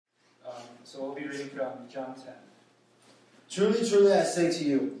So we'll be reading from John 10. Truly, truly, I say to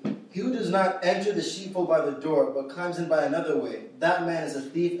you, he who does not enter the sheepfold by the door, but climbs in by another way, that man is a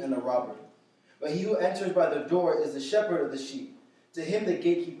thief and a robber. But he who enters by the door is the shepherd of the sheep. To him the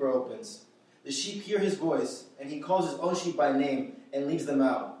gatekeeper opens. The sheep hear his voice, and he calls his own sheep by name and leads them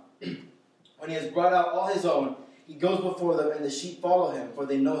out. When he has brought out all his own, he goes before them, and the sheep follow him, for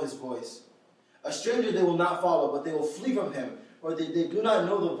they know his voice. A stranger they will not follow, but they will flee from him, for they do not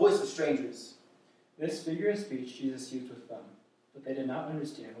know the voice of strangers. This figure of speech Jesus used with them, but they did not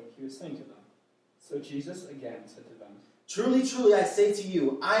understand what he was saying to them. So Jesus again said to them, Truly, truly, I say to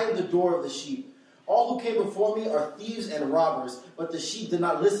you, I am the door of the sheep. All who came before me are thieves and robbers, but the sheep did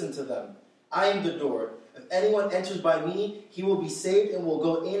not listen to them. I am the door. If anyone enters by me, he will be saved and will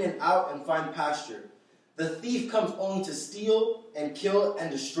go in and out and find pasture. The thief comes only to steal and kill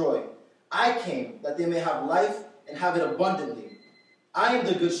and destroy. I came that they may have life and have it abundantly. I am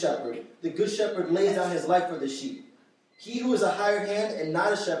the good shepherd. The good shepherd lays down his life for the sheep. He who is a hired hand and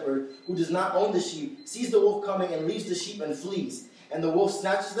not a shepherd, who does not own the sheep, sees the wolf coming and leaves the sheep and flees. And the wolf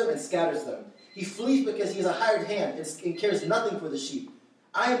snatches them and scatters them. He flees because he is a hired hand and cares nothing for the sheep.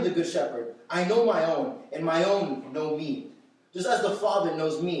 I am the good shepherd. I know my own, and my own know me. Just as the Father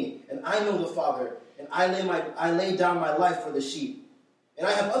knows me, and I know the Father, and I lay down my life for the sheep. And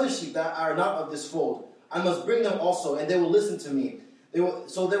I have other sheep that are not of this fold. I must bring them also, and they will listen to me.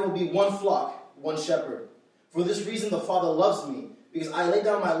 So there will be one flock, one shepherd. For this reason the Father loves me, because I lay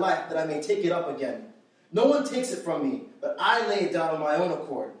down my life that I may take it up again. No one takes it from me, but I lay it down on my own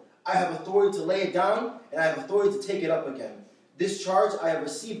accord. I have authority to lay it down, and I have authority to take it up again. This charge I have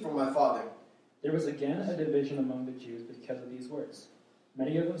received from my Father. There was again a division among the Jews because of these words.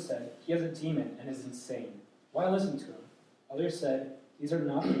 Many of them said, He has a demon and is insane. Why listen to him? Others said, These are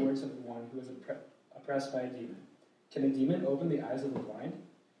not the words of the one who is oppressed by a demon. Can a demon open the eyes of the blind?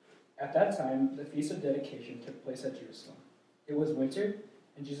 At that time, the Feast of Dedication took place at Jerusalem. It was winter,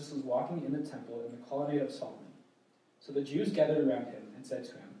 and Jesus was walking in the temple in the colonnade of Solomon. So the Jews gathered around him and said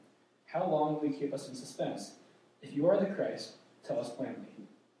to him, How long will you keep us in suspense? If you are the Christ, tell us plainly.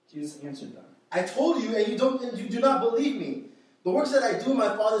 Jesus answered them, I told you, and you do not believe me. The works that I do in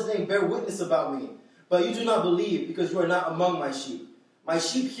my Father's name bear witness about me. But you do not believe, because you are not among my sheep. My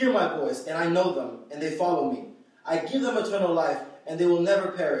sheep hear my voice, and I know them, and they follow me. I give them eternal life, and they will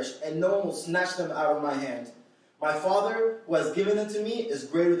never perish, and no one will snatch them out of my hand. My Father, who has given them to me, is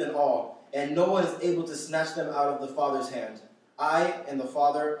greater than all, and no one is able to snatch them out of the Father's hand. I and the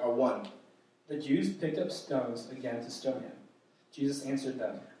Father are one. The Jews picked up stones again to stone him. Jesus answered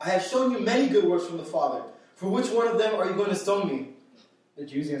them, I have shown you many good works from the Father. For which one of them are you going to stone me? The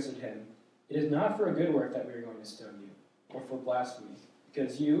Jews answered him, It is not for a good work that we are going to stone you, or for blasphemy,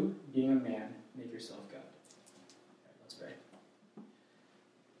 because you, being a man, make yourself God. All right, let's pray.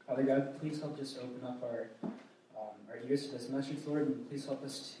 Father God, please help us open up our ears to this message, Lord, and please help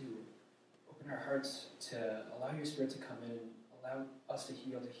us to open our hearts to allow your Spirit to come in and allow us to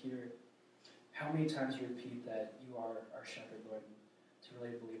heal, to hear how many times you repeat that you are our shepherd, Lord, and to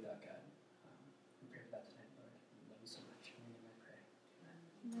really believe that, God. We pray for that tonight, Lord. We love you so much. In your name I pray.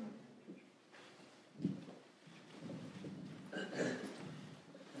 Amen.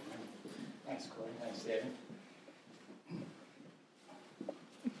 Thanks, Corey. Thanks, David.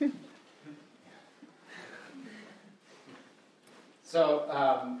 So,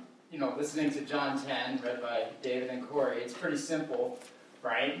 listening to John 10, read by David and Corey, it's pretty simple,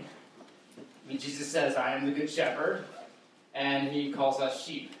 right? I mean, Jesus says, I am the good shepherd, and he calls us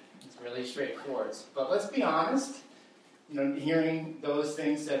sheep. It's really straightforward. But let's be honest, hearing those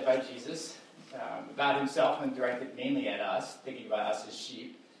things said by Jesus about himself and directed mainly at us, thinking about us as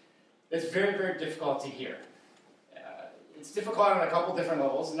sheep, it's very, very difficult to hear. It's difficult on a couple different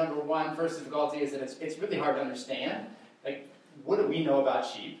levels. Number one, first difficulty is that it's really hard to understand. Like, what do we know about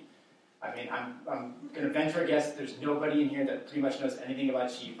sheep? I mean, I'm going to venture a guess that there's nobody in here that pretty much knows anything about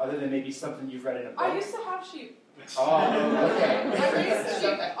sheep, other than maybe something you've read in a book. I used to have sheep. Oh, okay. I raised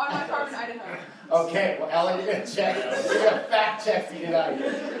sheep on my farm in Idaho. Okay, well, Ellen, you're going to check. You're going to fact check me tonight.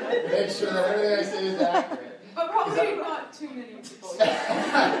 Make sure that everything I say is accurate. But probably not too many people.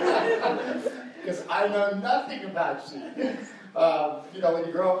 Because I know nothing about sheep. When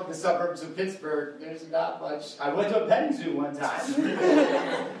you grow up in the suburbs of Pittsburgh, there's not much. I went to a petting zoo one time.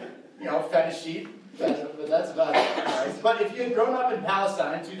 Fed a sheep, but that's about it. Right? But if you had grown up in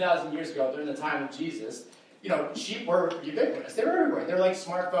Palestine 2,000 years ago, during the time of Jesus, sheep were ubiquitous. They were everywhere. They were like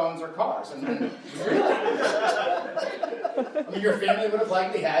smartphones or cars. Your family would have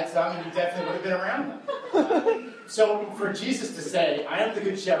likely had some, and you definitely would have been around them. So for Jesus to say, I am the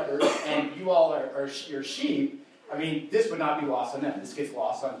good shepherd, and you all are your sheep, I mean, this would not be lost on them. This gets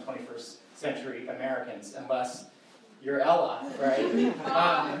lost on 21st century Americans, unless you're Ella, right?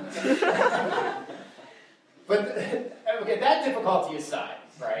 But okay, that difficulty aside,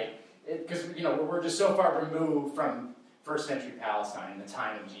 right? Because we're just so far removed from first century Palestine in the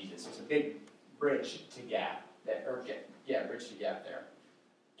time of Jesus. There's a big bridge to gap bridge to gap there,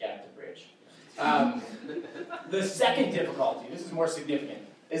 gap to bridge. The second difficulty, this is more significant,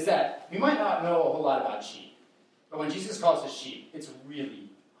 is that we might not know a whole lot about sheep, but when Jesus calls us sheep, it's really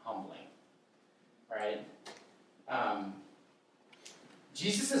humbling, right?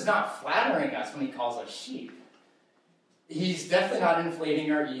 Jesus is not flattering us when he calls us sheep. He's definitely not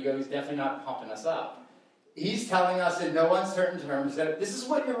inflating our ego. He's definitely not pumping us up. He's telling us in no uncertain terms that this is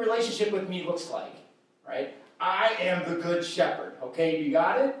what your relationship with me looks like, right? I am the good shepherd, okay? You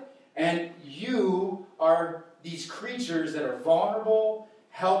got it? And you are these creatures that are vulnerable,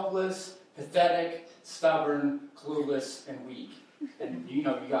 helpless, pathetic, stubborn, clueless, and weak. And you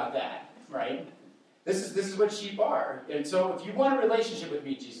got that, right? This is what sheep are. And so if you want a relationship with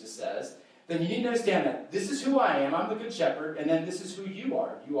me, Jesus says, then you need to understand that this is who I am. I'm the good shepherd, and then this is who you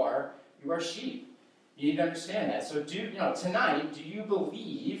are. You are sheep. You need to understand that. So tonight, do you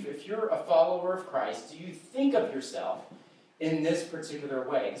believe, if you're a follower of Christ, do you think of yourself in this particular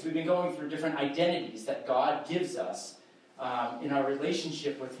way? Because we've been going through different identities that God gives us in our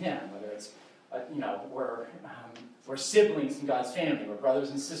relationship with him, whether it's, we're siblings in God's family, we're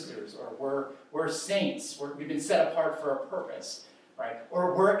brothers and sisters, or we're saints, we've been set apart for a purpose, right?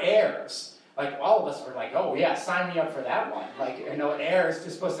 Or we're heirs. Like, all of us were like, oh yeah, sign me up for that one. Like, an heir is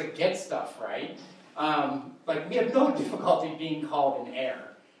just supposed to get stuff, right? We have no difficulty being called an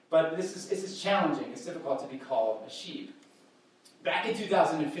heir. But this is challenging. It's difficult to be called a sheep. Back in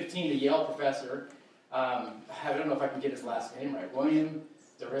 2015, a Yale professor, I don't know if I can get his last name right, William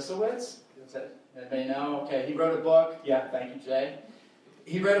Deresiewicz? Does that anybody know? Okay, he wrote a book. Yeah, thank you, Jay.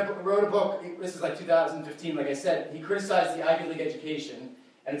 He wrote a book, this is like 2015, like I said. He criticized the Ivy League education,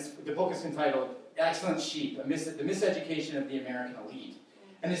 and the book is entitled Excellent Sheep, the Miseducation of the American Elite.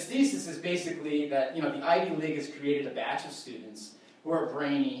 And his thesis is basically that the Ivy League has created a batch of students who are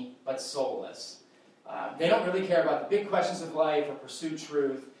brainy but soulless. They don't really care about the big questions of life or pursue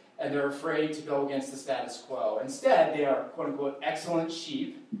truth, and they're afraid to go against the status quo. Instead, they are, quote-unquote, excellent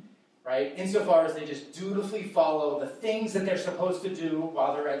sheep, right? Insofar as they just dutifully follow the things that they're supposed to do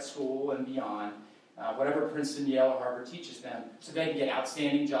while they're at school and beyond, whatever Princeton, Yale, or Harvard teaches them, so they can get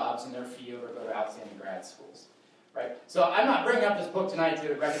outstanding jobs in their field or go to outstanding grad schools. Right? So I'm not bringing up this book tonight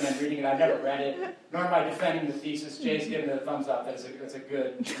to recommend reading it. I've never read it, nor am I defending the thesis. Jay's giving it a thumbs up. That's a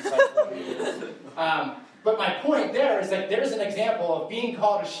good, insightful read. But my point there is that there's an example of being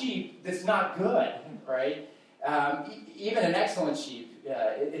called a sheep that's not good, right? Even an excellent sheep,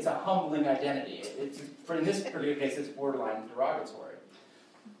 it's a humbling identity. In this particular case, it's borderline derogatory.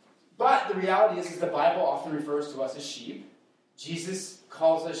 But the reality is the Bible often refers to us as sheep. Jesus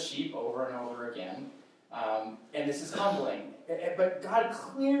calls us sheep over and over again. And this is humbling. But God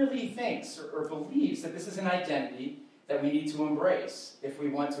clearly thinks or believes that this is an identity that we need to embrace if we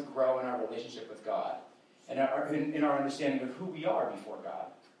want to grow in our relationship with God and in our understanding of who we are before God.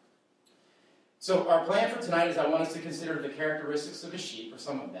 So our plan for tonight is I want us to consider the characteristics of a sheep, or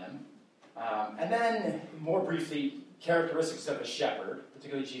some of them, and then more briefly, characteristics of a shepherd,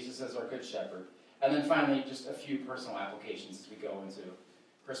 particularly Jesus as our good shepherd, and then finally just a few personal applications as we go into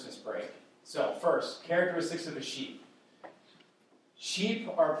Christmas break. So, first, characteristics of a sheep. Sheep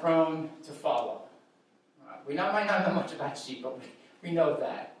are prone to follow. We might not know much about sheep, but we know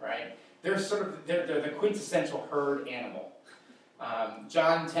that, right? They're the quintessential herd animal.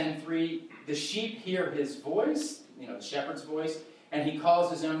 John 10:3, the sheep hear his voice, the shepherd's voice, and he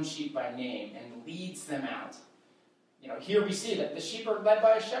calls his own sheep by name and leads them out. Here we see that the sheep are led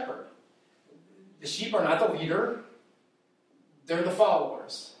by a shepherd. The sheep are not the leader, they're the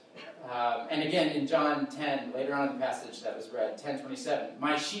followers. And again, in John 10, later on in the passage that was read, 10:27,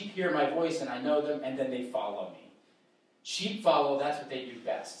 my sheep hear my voice and I know them, and then they follow me. Sheep follow, that's what they do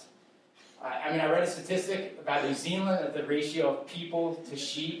best. I read a statistic about New Zealand, the ratio of people to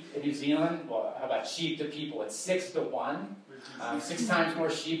sheep in New Zealand. Well, how about sheep to people? It's 6-1. 6 times more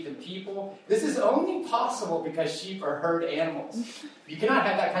sheep than people. This is only possible because sheep are herd animals. You cannot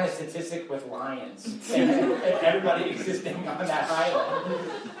have that kind of statistic with lions and everybody existing on that island,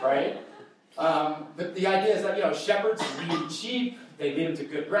 right? But the idea is that, shepherds lead sheep, they lead them to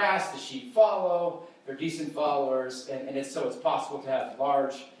good grass, the sheep follow, they're decent followers, and it's possible to have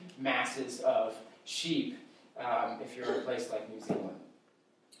large masses of sheep if you're in a place like New Zealand.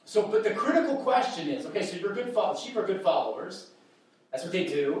 But the critical question is, okay, so sheep are good followers. That's what they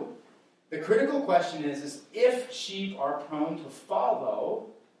do. The critical question is if sheep are prone to follow,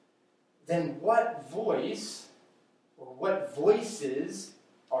 then what voice or what voices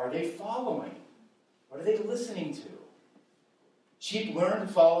are they following? What are they listening to? Sheep learn to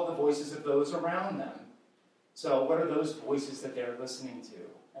follow the voices of those around them. So what are those voices that they're listening to?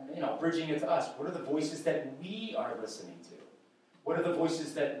 And, bridging it to us, what are the voices that we are listening to? What are the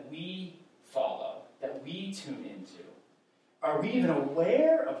voices that we follow, that we tune into? Are we even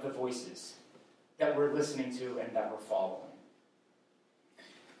aware of the voices that we're listening to and that we're following?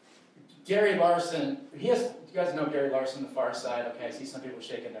 Gary Larson, you guys know Gary Larson, The Far Side? Okay, I see some people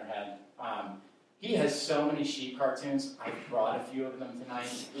shaking their head. He has so many sheep cartoons. I brought a few of them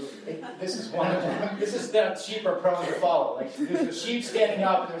tonight. This is one of them. This is that sheep are prone to follow. Like, there's a sheep standing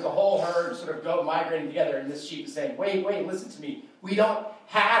up, and there's a whole herd sort of go migrating together, and this sheep is saying, wait, listen to me. We don't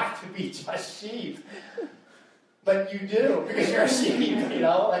have to be just sheep. But you do, because you're a sheep,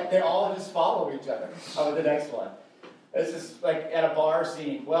 Like, they all just follow each other. Oh, the next one. This is like at a bar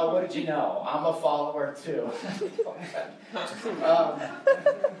scene. Well, what did you know? I'm a follower, too.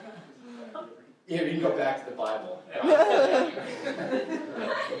 Yeah, you can go back to the Bible.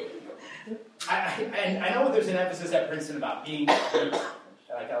 I know there's an emphasis at Princeton about being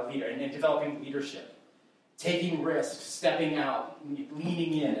like a leader and developing leadership, taking risks, stepping out,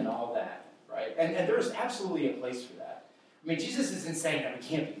 leaning in, and all that, right? And there's absolutely a place for that. I mean, Jesus isn't saying that we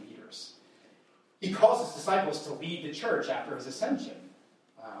can't be leaders. He calls his disciples to lead the church after his ascension.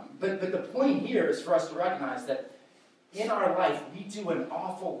 But the point here is for us to recognize that in our life, we do an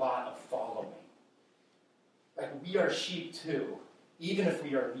awful lot of following. Like, we are sheep too, even if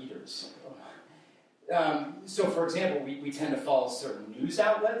we are leaders. So, for example, we tend to follow certain news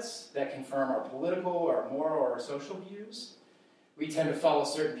outlets that confirm our political, our moral, or our social views. We tend to follow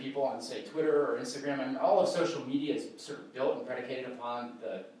certain people on, say, Twitter or Instagram, and all of social media is sort of built and predicated upon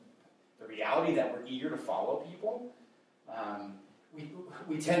the reality that we're eager to follow people.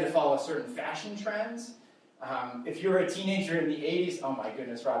 We tend to follow certain fashion trends. If you were a teenager in the 80s, oh my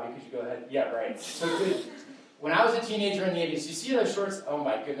goodness, Robbie, could you go ahead? Yeah, right. So when I was a teenager in the 80s, you see those shorts? Oh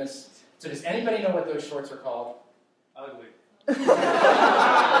my goodness. So does anybody know what those shorts are called? Ugly.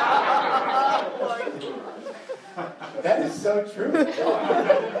 That is so true.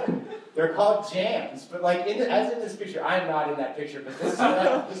 They're called jams, but like as in this picture, I'm not in that picture, but this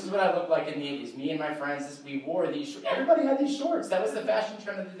is what I looked like in the 80s. Me and my friends, we wore these. Everybody had these shorts. That was the fashion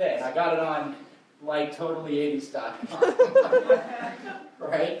trend of the day, and I got it on like totally 80s stuff,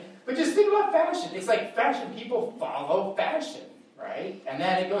 right? But just think about fashion. It's like fashion. People follow fashion, right? And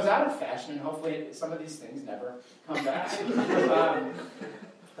then it goes out of fashion, and hopefully some of these things never come back.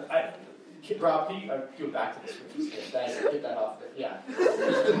 Rob, can you go back to the scriptures? Get that off there. Yeah.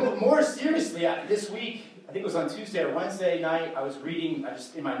 More seriously, this week, I think it was on Tuesday or Wednesday night, I was reading,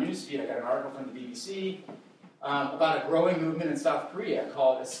 in my newsfeed, I got an article from the BBC about a growing movement in South Korea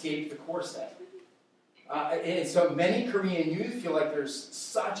called Escape the Corset. And so many Korean youth feel like there's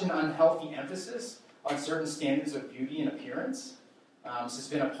such an unhealthy emphasis on certain standards of beauty and appearance. This has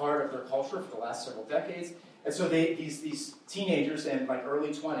been a part of their culture for the last several decades. And so these teenagers in like early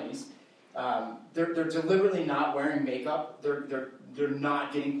 20s, they're deliberately not wearing makeup. They're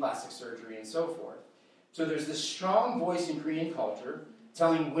not getting plastic surgery and so forth. So there's this strong voice in Korean culture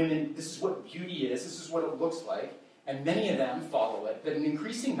telling women this is what beauty is, this is what it looks like, and many of them follow it. But an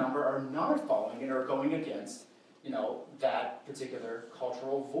increasing number are not following it or going against, that particular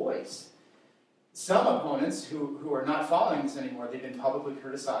cultural voice. Some opponents who are not following this anymore, they've been publicly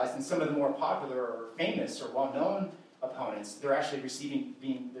criticized, and some of the more popular or famous or well-known opponents, they're actually receiving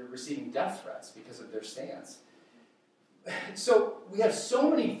death threats because of their stance. So we have so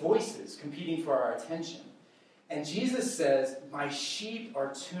many voices competing for our attention. And Jesus says, my sheep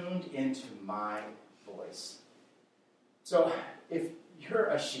are tuned into my voice. So if you're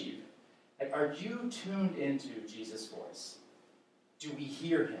a sheep, are you tuned into Jesus' voice? Do we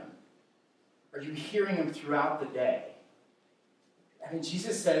hear him? Are you hearing him throughout the day? I mean,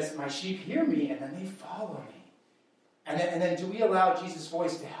 Jesus says, my sheep hear me, and then they follow me. And then do we allow Jesus'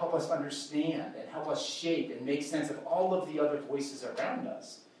 voice to help us understand and help us shape and make sense of all of the other voices around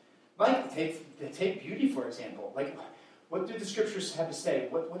us? Like, take beauty, for example. Like, what do the scriptures have to say?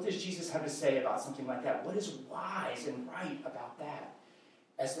 What does Jesus have to say about something like that? What is wise and right about that?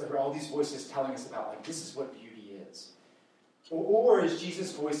 As there are all these voices telling us about, like, this is what beauty is. Or is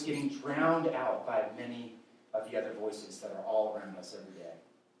Jesus' voice getting drowned out by many of the other voices that are all around us every day?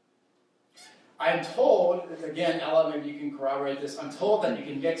 I'm told, again, Ella, maybe you can corroborate this, I'm told that you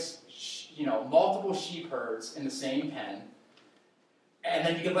can mix, multiple sheep herds in the same pen, and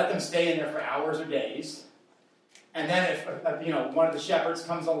then you can let them stay in there for hours or days. And then if one of the shepherds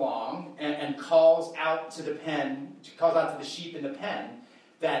comes along and calls out to the sheep in the pen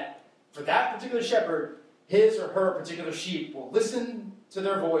that for that particular shepherd, his or her particular sheep will listen to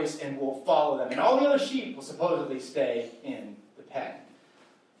their voice and will follow them. And all the other sheep will supposedly stay in the pen.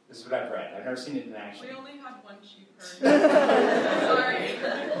 This is what I've read. I've never seen it in action. We only have one sheep herd. Sorry.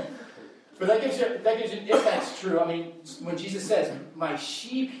 But that gives you, if that's true, I mean, when Jesus says, my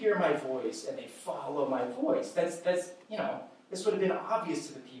sheep hear my voice and they follow my voice, that's this would have been obvious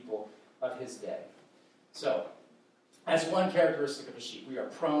to the people of his day. So, that's one characteristic of a sheep. We are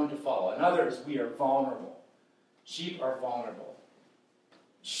prone to follow. Another is we are vulnerable. Sheep are vulnerable.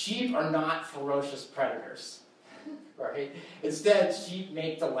 Sheep are not ferocious predators, right? Instead, sheep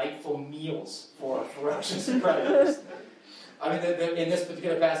make delightful meals for ferocious predators. I mean, in this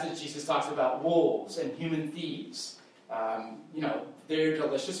particular passage, Jesus talks about wolves and human thieves. They're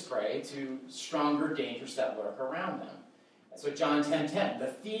delicious prey to stronger dangers that lurk around them. So John 10:10, the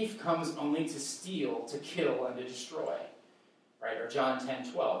thief comes only to steal, to kill, and to destroy. Right? Or John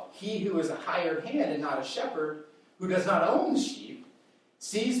 10:12, he who is a hired hand and not a shepherd, who does not own the sheep,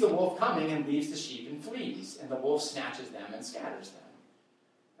 sees the wolf coming and leaves the sheep and flees, and the wolf snatches them and scatters them.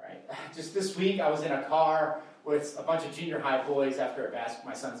 Right? Just this week, I was in a car with a bunch of junior high boys after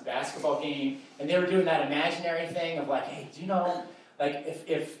my son's basketball game, and they were doing that imaginary thing of like, hey, do you know, like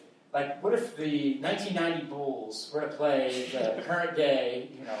what if the 1990 Bulls were to play the current day,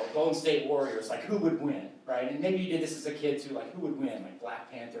 Golden State Warriors, like who would win, right? And maybe you did this as a kid too, like who would win, like Black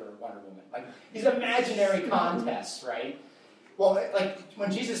Panther or Wonder Woman, like these imaginary contests, right? Well, like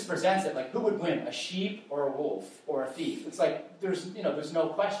when Jesus presents it, like who would win, a sheep or a wolf or a thief? It's like there's no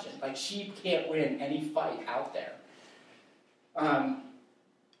question. Like sheep can't win any fight out there.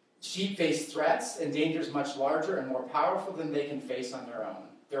 Sheep face threats and dangers much larger and more powerful than they can face on their own.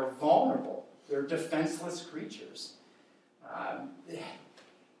 They're vulnerable. They're defenseless creatures.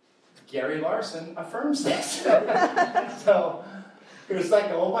 Gary Larson affirms this. So there's like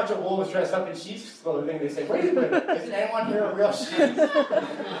a whole bunch of wolves dressed up in sheep's clothing. They say, wait a minute, isn't anyone here a real sheep?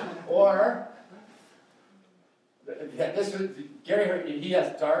 Or, Gary, he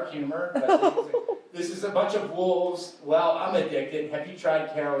has dark humor. But this is a bunch of wolves. Well, I'm addicted. Have you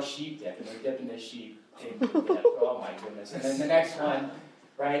tried Carol's sheep dip? And they're dipping the sheep into the dip. Oh my goodness. And then the next one,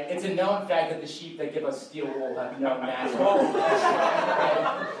 right? It's a known fact that the sheep that give us steel wool have no natural.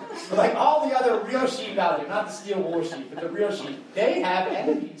 Right? But like all the other real sheep out there, not the steel wool sheep, but the real sheep, they have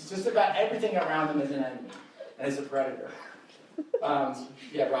enemies. Just about everything around them is an enemy and is a predator.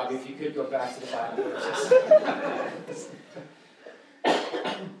 Robbie, if you could go back to the Bible verses.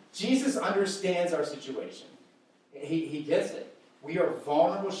 Jesus understands our situation. He gets it. We are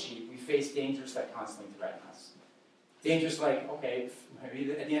vulnerable sheep. We face dangers that constantly threaten us. Dangers like,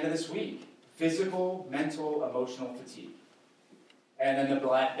 maybe at the end of this week, physical, mental, emotional fatigue. And then the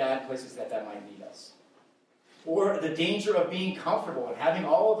bad places that might lead us. Or the danger of being comfortable and having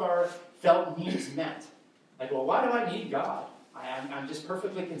all of our felt needs met. Like, well, why do I need God? I'm just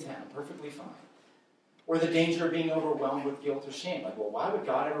perfectly content. I'm perfectly fine. Or the danger of being overwhelmed with guilt or shame. Like, well, why would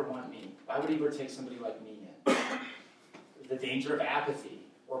God ever want me? Why would he ever take somebody like me in? The danger of apathy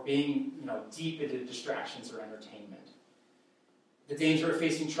or being, deep into distractions or entertainment. The danger of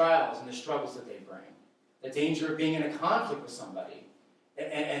facing trials and the struggles that they bring. The danger of being in a conflict with somebody.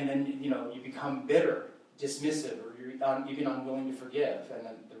 And then, you become bitter, dismissive, or you're even unwilling to forgive. And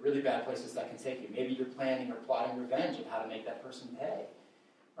then the really bad places that can take you. Maybe you're planning or plotting revenge of how to make that person pay.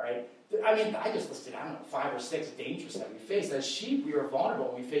 Right? I mean, I just listed, 5 or 6 dangers that we face. As sheep, we are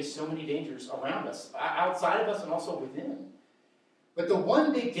vulnerable, and we face so many dangers around us, outside of us and also within. But the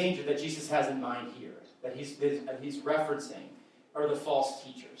one big danger that Jesus has in mind here, that he's referencing, are the false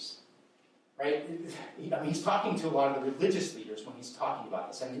teachers. Right? He's talking to a lot of the religious leaders when he's talking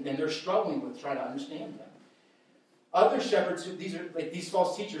about this, and they're struggling with trying to understand him. Other shepherds, these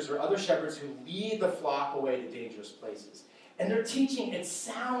false teachers are other shepherds who lead the flock away to dangerous places. And their teaching, it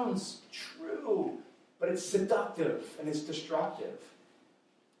sounds true, but it's seductive and it's destructive.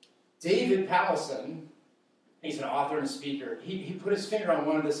 David Powlison, he's an author and a speaker, he put his finger on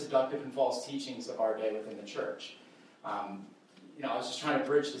one of the seductive and false teachings of our day within the church. I was just trying to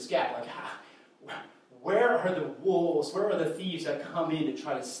bridge this gap. Like, where are the wolves, where are the thieves that come in to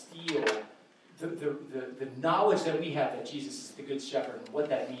try to steal the knowledge that we have that Jesus is the Good Shepherd and what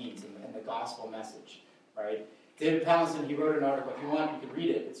that means in the gospel message, right? David Powlison, he wrote an article. If you want, you can read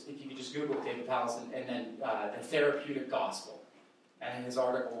it. If you could just Google David Powlison and then the therapeutic gospel. And his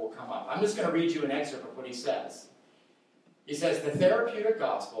article will come up. I'm just going to read you an excerpt of what he says. He says, the therapeutic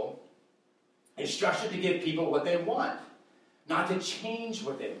gospel is structured to give people what they want, not to change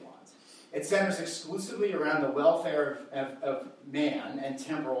what they want. It centers exclusively around the welfare of man and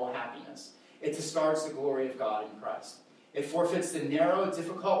temporal happiness. It discards the glory of God in Christ. It forfeits the narrow,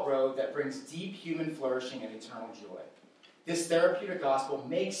 difficult road that brings deep human flourishing and eternal joy. This therapeutic gospel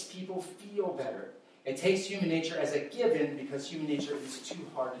makes people feel better. It takes human nature as a given because human nature is too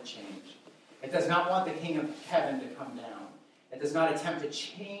hard to change. It does not want the King of Heaven to come down. It does not attempt to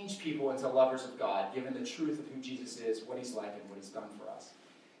change people into lovers of God, given the truth of who Jesus is, what he's like, and what he's done for us.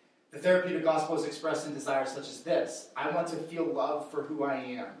 The therapeutic gospel is expressed in desires such as this. I want to feel love for who I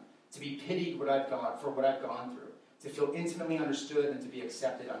am, to be pitied for what I've gone through, to feel intimately understood and to be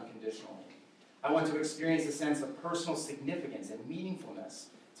accepted unconditionally. I want to experience a sense of personal significance and meaningfulness,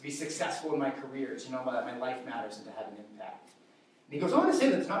 to be successful in my careers, that my life matters and to have an impact. And he goes on to say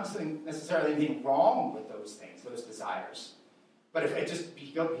that there's not necessarily anything wrong with those things, those desires. But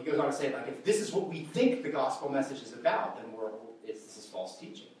he goes on to say, like, if this is what we think the gospel message is about, then this is false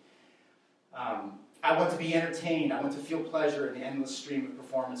teaching. I want to be entertained. I want to feel pleasure in the endless stream of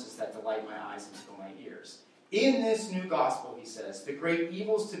performances that delight my eyes and tickle my ears. In this new gospel, he says, the great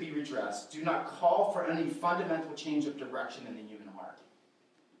evils to be redressed do not call for any fundamental change of direction in the human heart.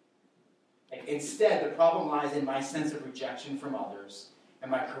 Instead, the problem lies in my sense of rejection from others and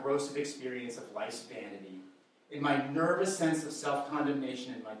my corrosive experience of life's vanity, in my nervous sense of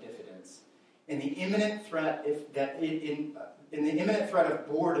self-condemnation and my diffidence, in the imminent threat of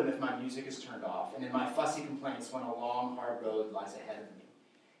boredom if my music is turned off, and in my fussy complaints when a long, hard road lies ahead of me.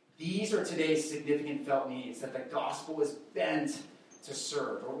 These are today's significant felt needs that the gospel is bent to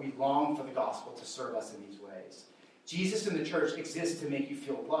serve, or we long for the gospel to serve us in these ways. Jesus and the church exist to make you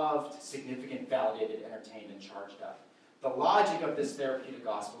feel loved, significant, validated, entertained, and charged up. The logic of this therapeutic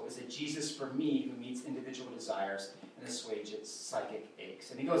gospel is that Jesus for me who meets individual desires and assuages psychic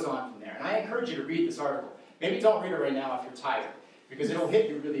aches. And he goes on from there. And I encourage you to read this article. Maybe don't read it right now if you're tired, because it'll hit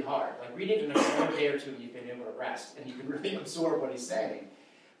you really hard. Like, read it in a day or two and you've been able to rest, and you can really absorb what he's saying.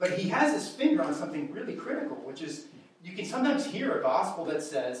 But he has his finger on something really critical, which is you can sometimes hear a gospel that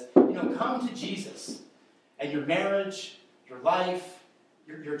says, come to Jesus, and your marriage, your life,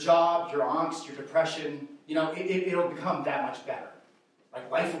 your job, your angst, your depression, it'll become that much better.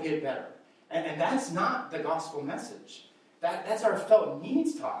 Like, life will get better. And that's not the gospel message. That's our felt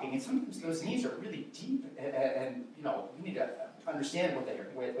needs talking, and sometimes those needs are really deep, and we need to understand what they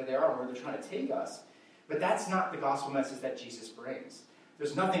are and where they're trying to take us. But that's not the gospel message that Jesus brings.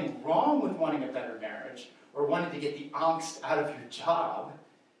 There's nothing wrong with wanting a better marriage or wanting to get the angst out of your job.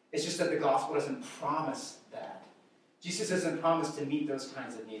 It's just that the gospel doesn't promise that. Jesus doesn't promise to meet those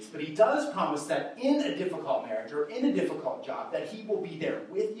kinds of needs, but he does promise that in a difficult marriage or in a difficult job, that he will be there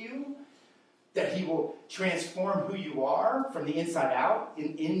with you, that he will transform who you are from the inside out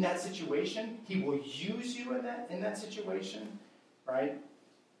in that situation. He will use you in that situation, right?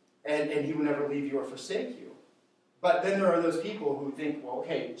 And he will never leave you or forsake you. But then there are those people who think, well,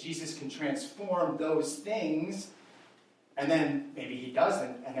 okay, Jesus can transform those things, and then maybe he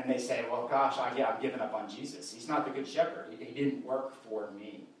doesn't, and then they say, well, gosh, I'm giving up on Jesus. He's not the good shepherd. He didn't work for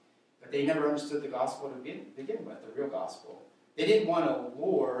me. But they never understood the gospel to begin with, the real gospel. They didn't want a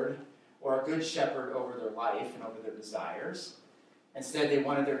Lord or a good shepherd over their life and over their desires. Instead, they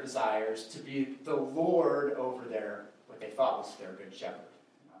wanted their desires to be the Lord over what they thought was their good shepherd.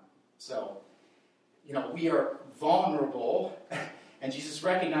 So, we are vulnerable, and Jesus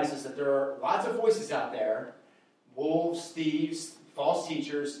recognizes that there are lots of voices out there, wolves, thieves, false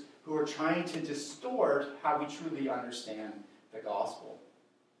teachers, who are trying to distort how we truly understand the gospel.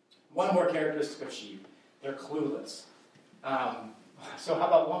 One more characteristic of sheep: they're clueless. So how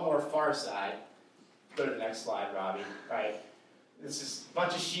about one more far side? Go to the next slide, Robbie. Right. This is a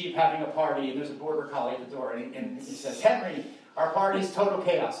bunch of sheep having a party, and there's a border collie at the door, and he says, Henry, our party's total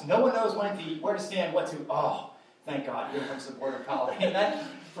chaos. No one knows when to eat, where to stand, what to... Oh, thank God, here comes the border collie. And that,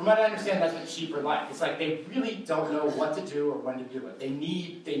 from what I understand, that's what sheep are like. It's like they really don't know what to do or when to do it. They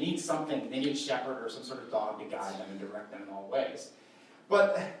need something. They need a shepherd or some sort of dog to guide them and direct them in all ways.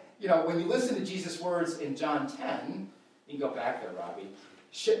 But, when you listen to Jesus' words in John 10... You can go back there, Robbie.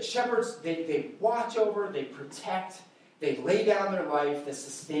 Shepherds, they watch over, they protect, they lay down their life, they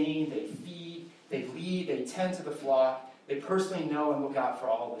sustain, they feed, they lead, they tend to the flock. They personally know and look out for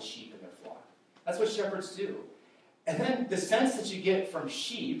all the sheep in their flock. That's what shepherds do. And then the sense that you get from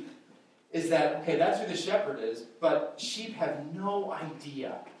sheep is that, okay, that's who the shepherd is, but sheep have no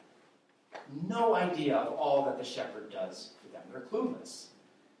idea of all that the shepherd does for them. They're clueless.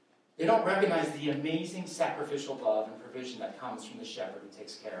 They don't recognize the amazing sacrificial love and provision that comes from the shepherd who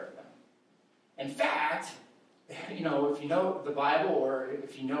takes care of them. In fact, if you know the Bible or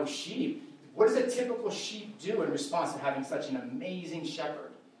if you know sheep, what does a typical sheep do in response to having such an amazing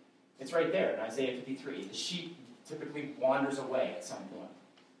shepherd? It's right there in Isaiah 53. The sheep typically wanders away at some point.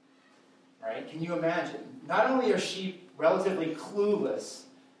 Right? Can you imagine? Not only are sheep relatively clueless,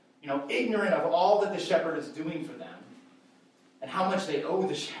 ignorant of all that the shepherd is doing for them and how much they owe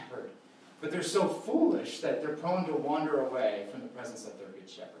the shepherd. But they're so foolish that they're prone to wander away from the presence of their good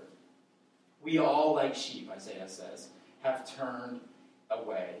shepherd. We all, like sheep, Isaiah says, have turned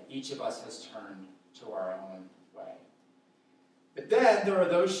away. Each of us has turned to our own way. But then there are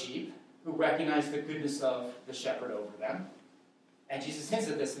those sheep who recognize the goodness of the shepherd over them. And Jesus hints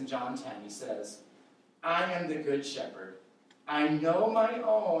at this in John 10. He says, I am the good shepherd. I know my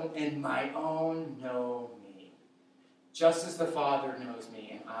own, and my own know me. Just as the Father knows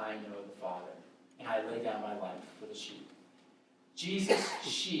me, and I know the Father. And I lay down my life for the sheep. Jesus'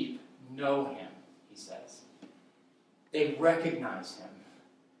 sheep know him, he says. They recognize him.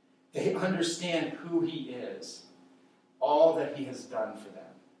 They understand who he is, all that he has done for them.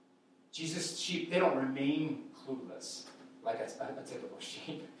 Jesus' sheep, they don't remain clueless like a typical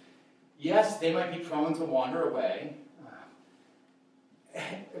sheep. Yes, they might be prone to wander away,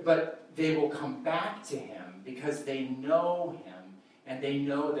 but they will come back to him because they know him and they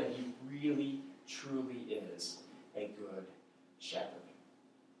know that he really, truly is a good shepherd.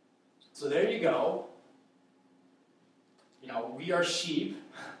 So there you go. We are sheep.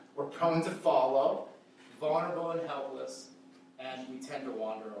 We're prone to follow, vulnerable and helpless, and we tend to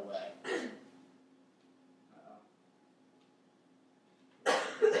wander away.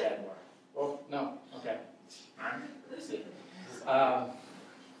 Oh, no. Okay. All right. Let's see.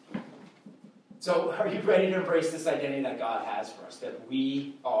 So are you ready to embrace this identity that God has for us, that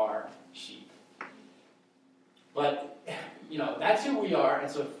we are sheep? But, that's who we are, and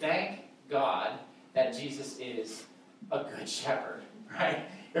so thank God that Jesus is a good shepherd, right?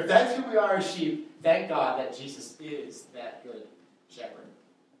 If that's who we are as sheep, thank God that Jesus is that good shepherd.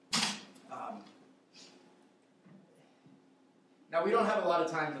 Now, we don't have a lot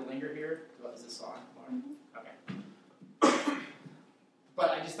of time to linger here. Is this on, Lauren? Okay.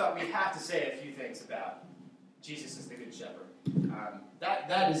 But I just thought we have to say a few things about Jesus as the good shepherd.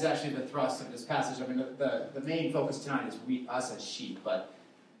 That is actually the thrust of this passage. I mean, the main focus tonight is us as sheep, but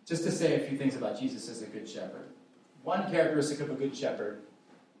just to say a few things about Jesus as a good shepherd. One characteristic of a good shepherd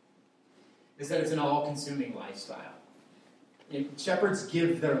is that it's an all-consuming lifestyle. Shepherds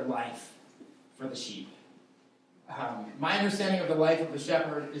give their life for the sheep. My understanding of the life of a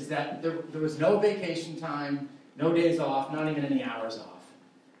shepherd is that there was no vacation time, no days off, not even any hours off.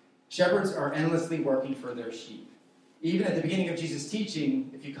 Shepherds are endlessly working for their sheep. Even at the beginning of Jesus'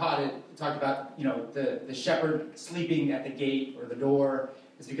 teaching, if you caught it, it talked about the shepherd sleeping at the gate or the door.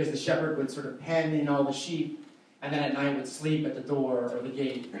 It's because the shepherd would sort of pen in all the sheep, and then at night would sleep at the door or the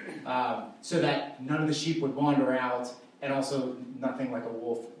gate, so that none of the sheep would wander out, and also nothing like a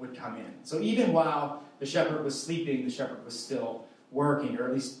wolf would come in. So even while the shepherd was sleeping, the shepherd was still working, or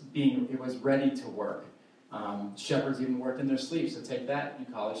at least it was ready to work. Shepherds even worked in their sleep, so take that, you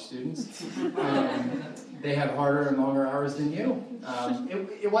college students. They have harder and longer hours than you.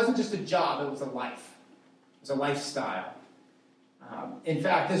 It wasn't just a job, it was a life. It was a lifestyle. In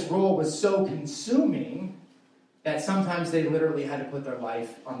fact, this role was so consuming that sometimes they literally had to put their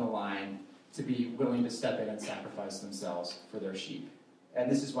life on the line to be willing to step in and sacrifice themselves for their sheep. And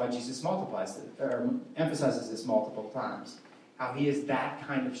this is why Jesus emphasizes this multiple times, how he is that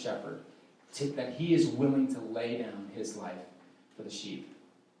kind of shepherd, that he is willing to lay down his life for the sheep.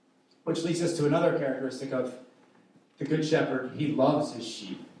 Which leads us to another characteristic of the good shepherd. He loves his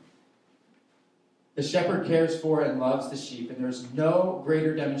sheep. The shepherd cares for and loves the sheep, and there's no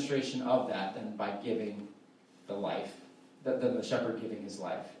greater demonstration of that than by giving the life, than the shepherd giving his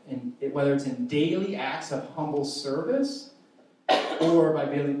life. Whether it's in daily acts of humble service, or by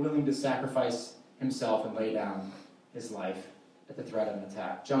being willing to sacrifice himself and lay down his life at the threat of an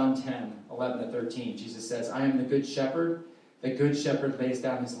attack. John 10, 11 to 13, Jesus says, I am the good shepherd. The good shepherd lays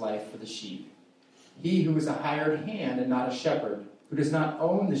down his life for the sheep. He who is a hired hand and not a shepherd, who does not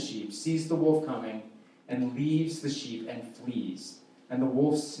own the sheep, sees the wolf coming and leaves the sheep and flees. And the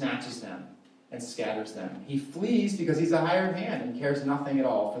wolf snatches them and scatters them. He flees because he's a hired hand and cares nothing at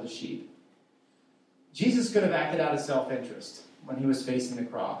all for the sheep. Jesus could have acted out of self-interest when he was facing the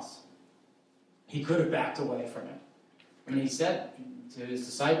cross. He could have backed away from it. And he said to his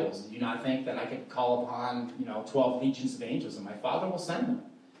disciples, do you not think that I could call upon 12 legions of angels and my Father will send them?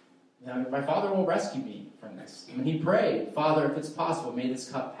 My Father will rescue me from this. And he prayed, Father, if it's possible, may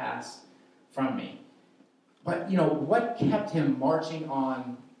this cup pass from me. But, what kept him marching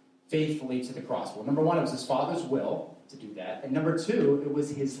on faithfully to the cross? Well, number one, it was his Father's will to do that. And number two, it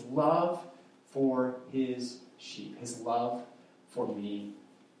was his love for his sheep, his love for me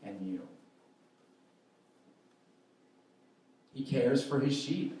and you. He cares for his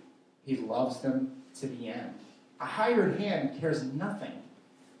sheep. He loves them to the end. A hired hand cares nothing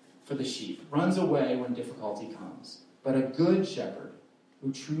for the sheep, runs away when difficulty comes. But a good shepherd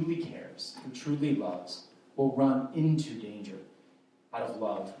who truly cares, who truly loves, will run into danger out of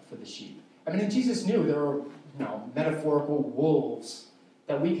love for the sheep. I mean, and Jesus knew there were, metaphorical wolves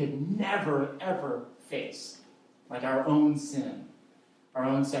that we could never, ever face, like our own sin, our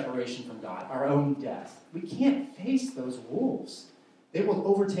own separation from God, our own death. We can't face those wolves. They will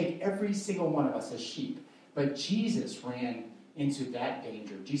overtake every single one of us as sheep. But Jesus ran into that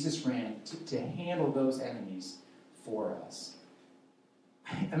danger. Jesus ran to handle those enemies for us.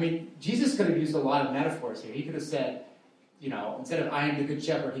 I mean, Jesus could have used a lot of metaphors here. He could have said, instead of I am the good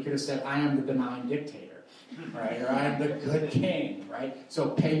shepherd, he could have said, I am the benign dictator, right? Or I am the good king, right? So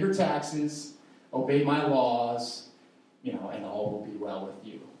pay your taxes, obey my laws, and all will be well with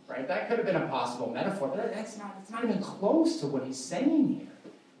you, right? That could have been a possible metaphor, but it's not even close to what he's saying here.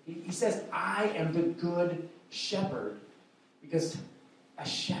 He says, I am the good shepherd, because a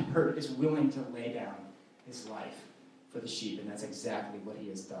shepherd is willing to lay down his life for the sheep, and that's exactly what he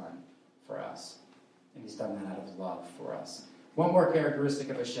has done for us. And he's done that out of love for us. One more characteristic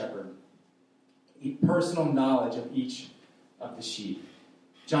of a shepherd: personal knowledge of each of the sheep.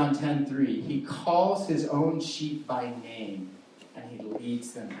 John 10:3, he calls his own sheep by name, and he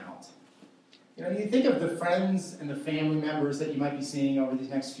leads them out. You think of the friends and the family members that you might be seeing over these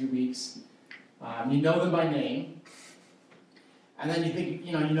next few weeks. You know them by name. And then you think,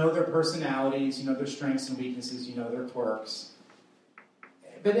 you know their personalities, their strengths and weaknesses, their quirks.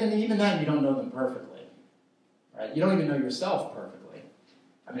 But then even then, you don't know them perfectly, right? You don't even know yourself perfectly.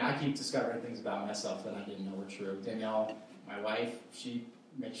 I mean, I keep discovering things about myself that I didn't know were true. Danielle, my wife, she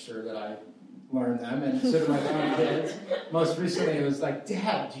makes sure that I learn them, and so do my own kids. Most recently, it was like,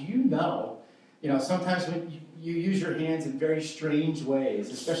 Dad, do you know? Sometimes when you use your hands in very strange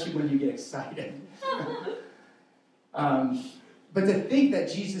ways, especially when you get excited. But to think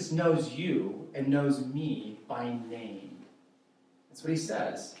that Jesus knows you and knows me by name. That's what he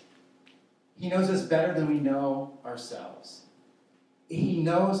says. He knows us better than we know ourselves. He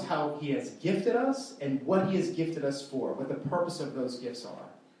knows how he has gifted us and what he has gifted us for, what the purpose of those gifts are.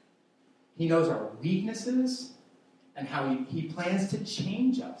 He knows our weaknesses and how he plans to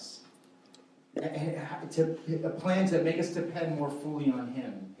change us. And a plan to make us depend more fully on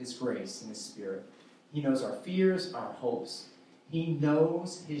him, his grace and his spirit. He knows our fears, our hopes. He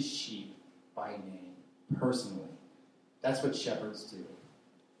knows his sheep by name, personally. That's what shepherds do.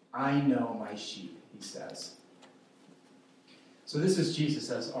 I know my sheep, he says. So this is Jesus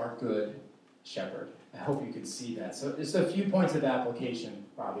as our good shepherd. I hope you can see that. So just a few points of application,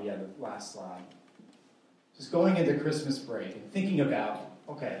 probably on the last slide. Just going into Christmas break and thinking about,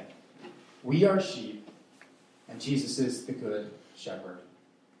 okay, we are sheep, and Jesus is the good shepherd.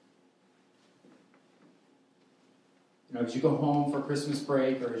 As you go home for Christmas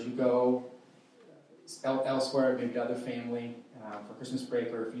break, or as you go elsewhere, maybe to other family for Christmas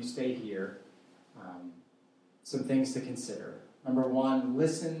break, or if you stay here, some things to consider. Number one,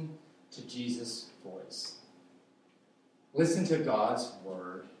 listen to Jesus' voice. Listen to God's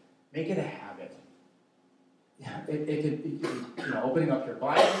word. Make it a habit. It could be opening up your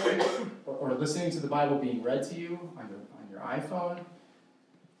Bible or listening to the Bible being read to you on your iPhone.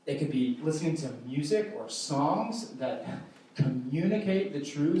 It could be listening to music or songs that communicate the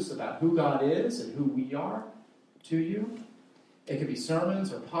truths about who God is and who we are to you. It could be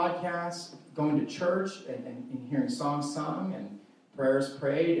sermons or podcasts, going to church and hearing songs sung and prayers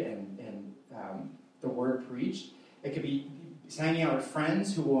prayed and the word preached. It could be hanging out with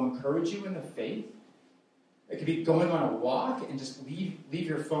friends who will encourage you in the faith. It could be going on a walk and just leave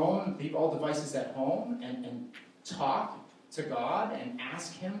your phone, leave all devices at home and talk to God and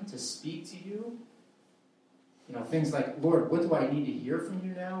ask him to speak to you. Things like, Lord, what do I need to hear from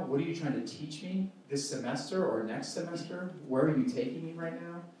you now? What are you trying to teach me this semester or next semester? Where are you taking me right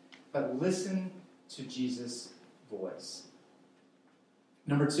now? But listen to Jesus' voice.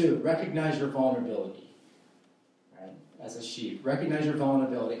 Number two, recognize your vulnerability. Right? As a sheep, recognize your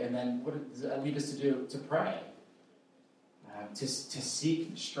vulnerability, and then what does that lead us to do? To pray. To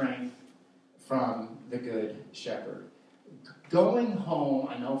seek strength from the good shepherd. Going home,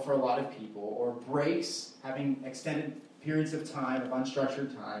 I know for a lot of people, or breaks, having extended periods of time, of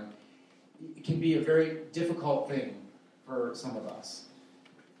unstructured time, it can be a very difficult thing for some of us.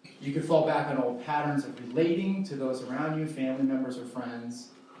 You could fall back on old patterns of relating to those around you, family members or friends.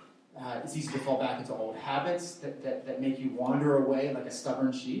 It's easy to fall back into old habits that make you wander away like a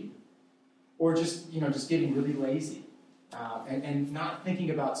stubborn sheep. Or just getting really lazy. And not thinking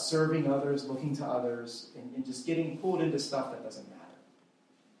about serving others, looking to others, and just getting pulled into stuff that doesn't matter.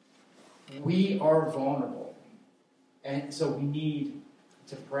 We are vulnerable. And so we need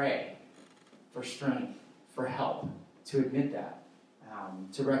to pray for strength, for help, to admit that,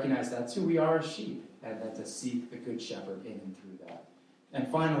 to recognize that's who we are as sheep, and then to seek the Good Shepherd in and through that. And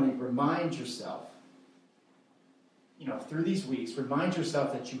finally, remind yourself, through these weeks, remind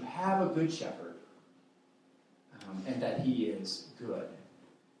yourself that you have a Good Shepherd, and that he is good.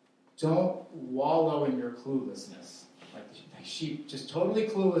 Don't wallow in your cluelessness, like the sheep, just totally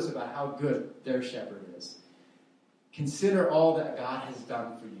clueless about how good their shepherd is. Consider all that God has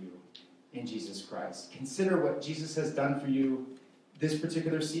done for you in Jesus Christ. Consider what Jesus has done for you this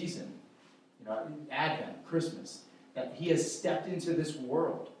particular season, Advent, Christmas, that he has stepped into this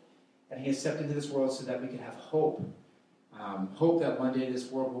world, and he has stepped into this world so that we can have hope, hope that one day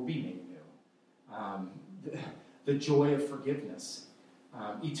this world will be made new, the joy of forgiveness,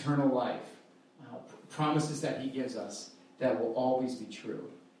 eternal life, promises that he gives us that will always be true.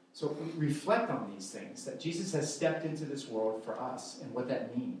 So reflect on these things, that Jesus has stepped into this world for us and what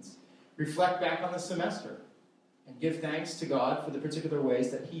that means. Reflect back on the semester and give thanks to God for the particular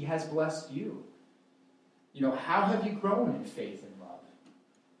ways that he has blessed you. How have you grown in faith and love?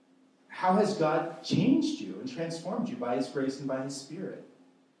 How has God changed you and transformed you by his grace and by his Spirit?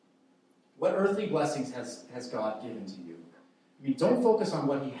 What earthly blessings has God given to you? Don't focus on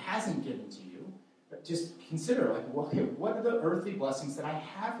what he hasn't given to you, but just consider, what are the earthly blessings that I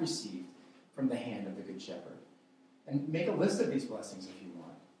have received from the hand of the Good Shepherd? And make a list of these blessings if you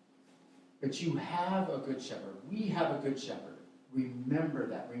want. But you have a Good Shepherd. We have a Good Shepherd. Remember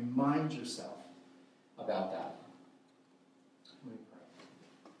that. Remind yourself about that. Let me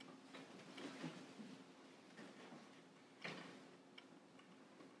pray.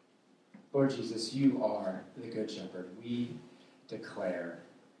 Lord Jesus, you are the Good Shepherd. We declare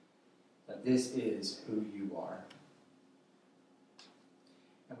that this is who you are.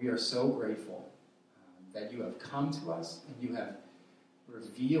 And we are so grateful that you have come to us and you have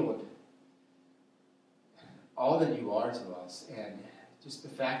revealed all that you are to us. And just the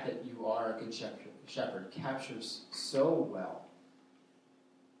fact that you are a good shepherd captures so well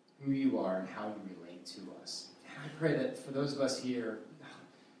who you are and how you relate to us. And I pray that for those of us here,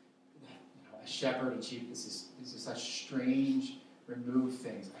 a shepherd and sheep, this is such strange, removed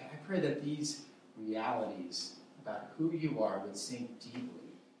things. I pray that these realities about who you are would sink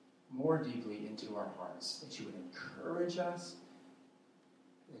deeply, more deeply into our hearts, that you would encourage us,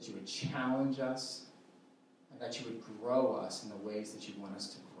 that you would challenge us, and that you would grow us in the ways that you want us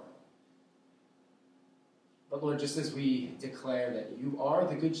to grow. But Lord, just as we declare that you are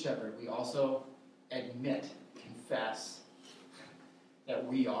the Good Shepherd, we also admit, confess, that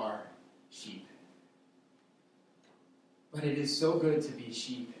we are sheep. But it is so good to be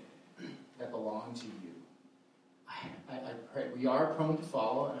sheep that belong to you. I pray, we are prone to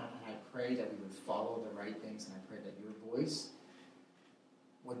follow, and I pray that we would follow the right things, and I pray that your voice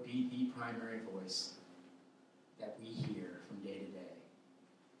would be the primary voice that we hear from day to day,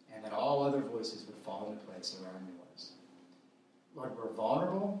 and that all other voices would fall into place around yours. Lord, we're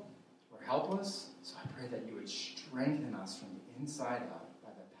vulnerable, we're helpless, so I pray that you would strengthen us from the inside out by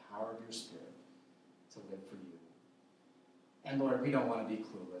the power of your Spirit to live for you. And Lord, we don't want to be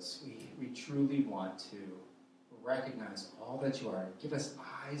clueless. We truly want to recognize all that you are. Give us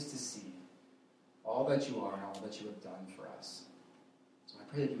eyes to see all that you are and all that you have done for us. So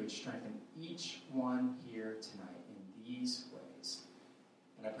I pray that you would strengthen each one here tonight in these ways.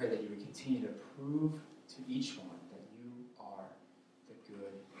 And I pray that you would continue to prove to each one that you are the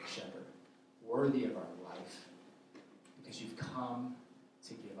Good Shepherd, worthy of our life, because you've come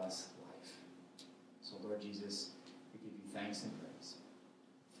to give us life. So Lord Jesus, we give you thanks and praise.